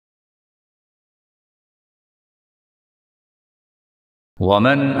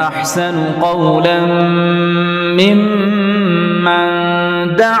ومن أحسن قولا ممن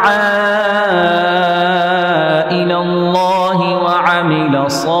دعا إلى الله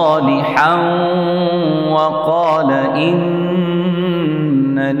وعمل صالحا وقال إنني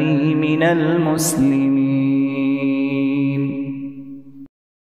من المسلمين.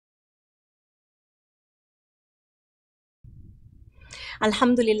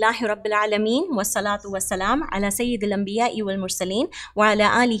 Alhamdulillahi Rabbil Alameen wa salatu wa salam ala Sayyidil Anbiya'i wal Mursaleen wa ala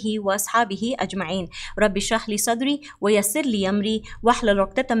alihi wa ashabihi ajma'een. Rabbi shrah li sadri wa yassir li amri wahlul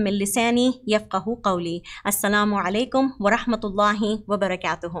 'uqdatam min lisani yafqahu qawli. Assalamu alaikum wa rahmatullahi wa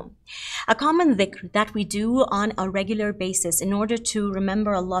barakatuh. A common dhikr that we do on a regular basis in order to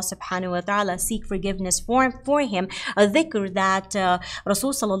remember Allah subhanahu wa ta'ala, seek forgiveness for him, a dhikr that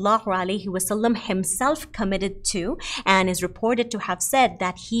Rasul sallallahu alayhi wa sallam himself committed to and is reported to have said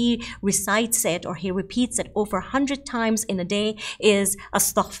that he recites it or he repeats it over 100 times in a day is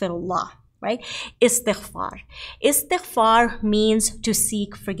astaghfirullah. Right? Istighfar. Istighfar means to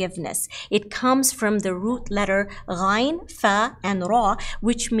seek forgiveness. It comes from the root letter ghain, fa, and ra,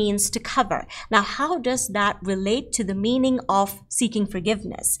 which means to cover. Now, how does that relate to the meaning of seeking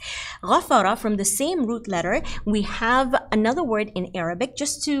forgiveness? Ghafara, from the same root letter, we have another word in Arabic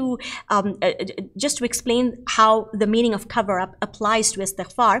just to explain how the meaning of cover up applies to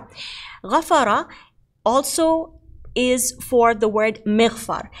istighfar. Ghafara also is for the word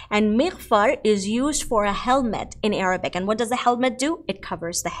mighfar, and mighfar is used for a helmet in Arabic. And what does the helmet do? It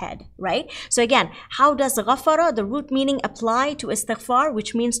covers the head, right? So again, how does ghafara, the root meaning, apply to istighfar,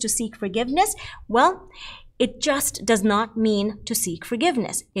 which means to seek forgiveness? Well, it just does not mean to seek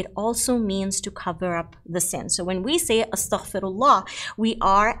forgiveness. It also means to cover up the sin. So when we say astaghfirullah, we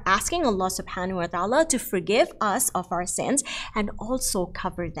are asking Allah subhanahu wa ta'ala to forgive us of our sins and also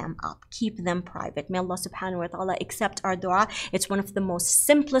cover them up, keep them private. May Allah subhanahu wa ta'ala accept our dua. It's one of the most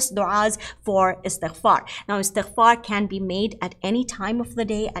simplest duas for istighfar. Now, istighfar can be made at any time of the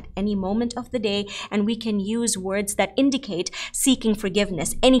day, at any moment of the day, and we can use words that indicate seeking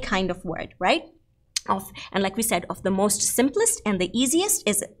forgiveness, any kind of word, right? And like we said, of the most simplest and the easiest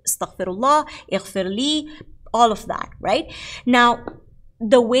is astaghfirullah, ighfirli, all of that, right? Now,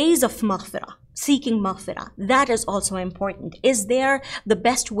 the ways of maghfirah, seeking maghfirah, that is also important. Is there the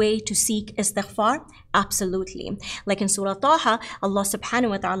best way to seek istighfar? Absolutely. Like in Surah Taha, Allah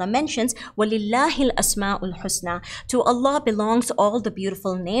subhanahu wa ta'ala mentions, وَلِلَّهِ الْأَسْمَاءُ الْحُسْنَى. To Allah belongs all the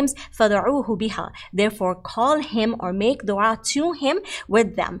beautiful names, فَدَعُوهُ بِهَا. Therefore, call Him or make dua to Him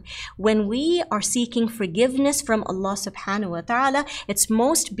with them. When we are seeking forgiveness from Allah subhanahu wa ta'ala, it's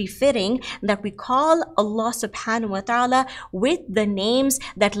most befitting that we call Allah subhanahu wa ta'ala with the names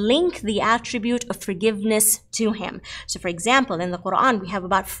that link the attribute of forgiveness to Him. So for example, in the Quran, we have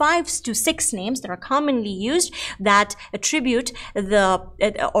about 5 to 6 names that are commonly used that attribute the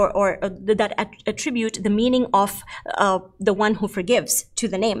meaning of the one who forgives to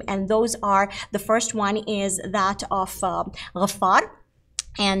the name, and those are, the first one is that of Ghaffar.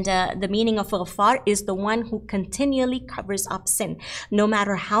 And the meaning of Ghaffar is the one who continually covers up sin. No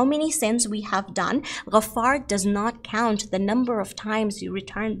matter how many sins we have done, Ghaffar does not count the number of times you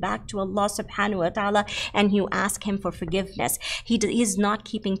return back to Allah subhanahu wa ta'ala and you ask Him for forgiveness. He is not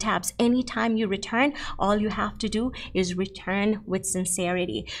keeping tabs. Anytime you return, all you have to do is return with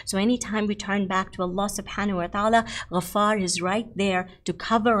sincerity. So anytime we turn back to Allah subhanahu wa ta'ala, Ghaffar is right there to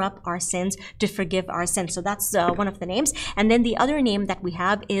cover up our sins, to forgive our sins. So that's one of the names. And then the other name that we have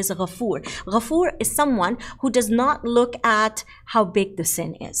is Ghafoor. Ghafoor is someone who does not look at how big the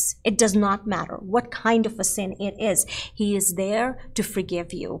sin is. It does not matter what kind of a sin it is. He is there to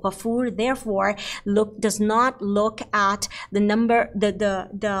forgive you. Ghafoor, therefore, does not look at the number,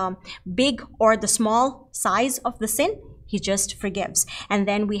 the big or the small size of the sin. He just forgives. And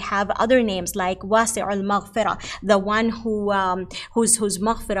then we have other names like Wasi'ul Maghfirah, the one whose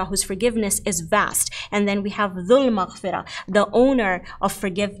maghfirah, whose forgiveness is vast. And then we have Dhul Maghfirah, the owner of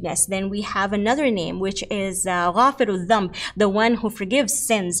forgiveness. Then we have another name which is Ghafirul Dhanb, the one who forgives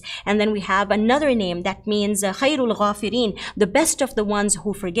sins. And then we have another name that means Khairul Ghafirin, the best of the ones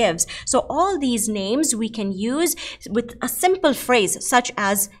who forgives. So all these names we can use with a simple phrase such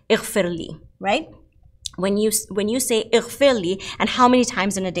as Ighfirli, right? When you say ighfirli, and how many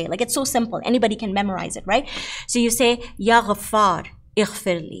times in a day? Like, it's so simple, anybody can memorize it, right? So you say Ya Ghaffar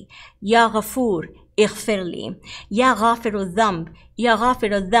ighfirli, Ya Ghafoor ighfirli, Ya Ghafirul Dhanb, Ya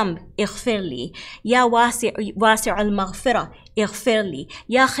Ghafirul Dhanb ighfirli, Ya Wasi'ul Maghfirah ighfirli,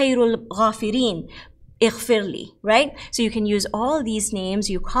 Ya Khairul Ghafirin ighfirli, right? So you can use all these names,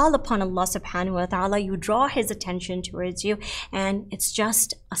 you call upon Allah subhanahu wa ta'ala, you draw His attention towards you, and it's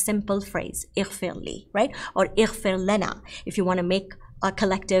just a simple phrase, ighfirli, right? Or ighfir lana, if you want to make a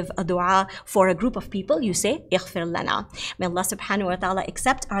collective dua for a group of people, you say اغفر لنا. May Allah subhanahu wa ta'ala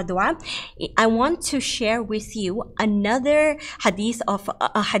accept our dua. I want to share with you another hadith of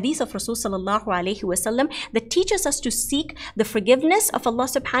Rasul sallallahu alayhi wasallam that teaches us to seek the forgiveness of Allah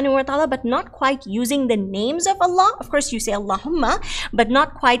subhanahu wa ta'ala, but not quite using the names of Allah. Of course, you say Allahumma, but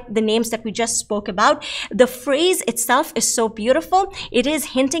not quite the names that we just spoke about. The phrase itself is so beautiful. It is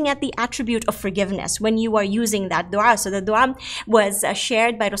hinting at the attribute of forgiveness when you are using that dua. So the dua was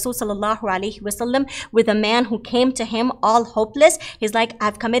shared by Rasul sallallahu alayhi wasallam with a man who came to him all hopeless. He's like,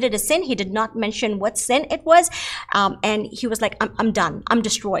 I've committed a sin. He did not mention what sin it was. And he was like, I'm done. I'm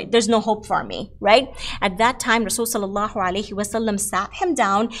destroyed. There's no hope for me, right? At that time, Rasul sallallahu alayhi wasallam sat him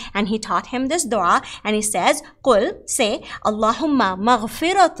down and he taught him this dua. And he says, Qul, say, Allahumma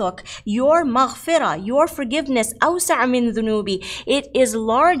maghfiratuk, your maghfirah, your forgiveness, awsa' min dhunubi. It is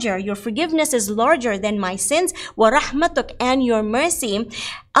larger. Your forgiveness is larger than my sins. Wa rahmatuk, and your mercy,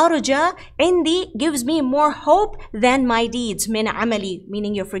 arja indi, gives me more hope than my deeds, min amali,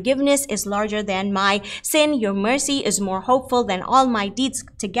 meaning your forgiveness is larger than my sin, your mercy is more hopeful than all my deeds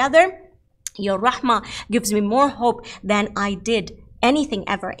together, your rahmah gives me more hope than I did anything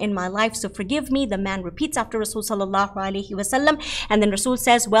ever in my life, so forgive me. The man repeats after Rasul sallallahu alaihi wasallam, and then Rasul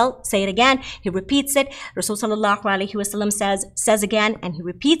says, well, say it again. He repeats it. Rasul sallallahu alaihi wasallam says again, and he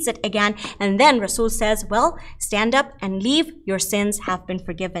repeats it again, and then Rasul says, well, stand up and leave, your sins have been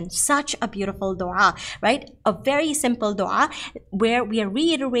forgiven. Such a beautiful dua, right? A very simple dua where we are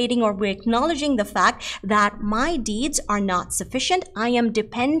reiterating, or we're acknowledging the fact that my deeds are not sufficient. I am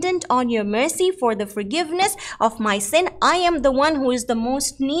dependent on your mercy for the forgiveness of my sin. I am the one who is the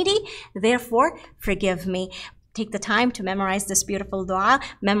most needy, therefore forgive me. Take the time to memorize this beautiful dua.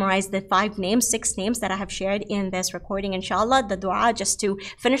 Memorize the 6 names that I have shared in this recording, inshallah. The dua, just to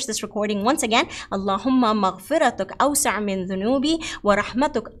finish this recording once again, Allahumma maghfiratuk awsa' min dhunubi wa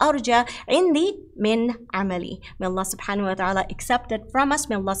rahmatuk arja indi min amali. May Allah subhanahu wa ta'ala accept it from us.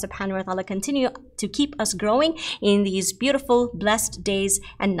 May Allah subhanahu wa ta'ala continue to keep us growing in these beautiful, blessed days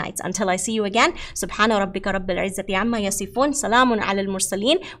and nights. Until I see you again, subhana rabbika rabbil izzati amma yasifun, salamun ala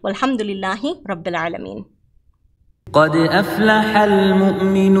al-mursaleen, walhamdulillahi rabbil alameen. قد أفلح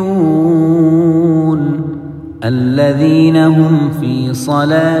المؤمنون الذين هم في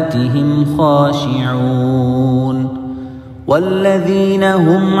صلاتهم خاشعون والذين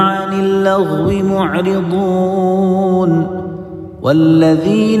هم عن اللغو معرضون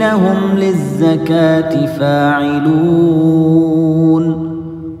والذين هم للزكاة فاعلون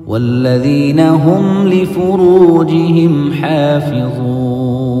والذين هم لفروجهم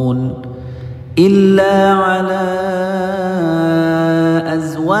حافظون إلا على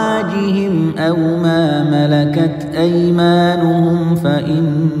أزواجهم أو ما ملكت أيمانهم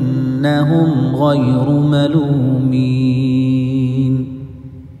فإنهم غير ملومين.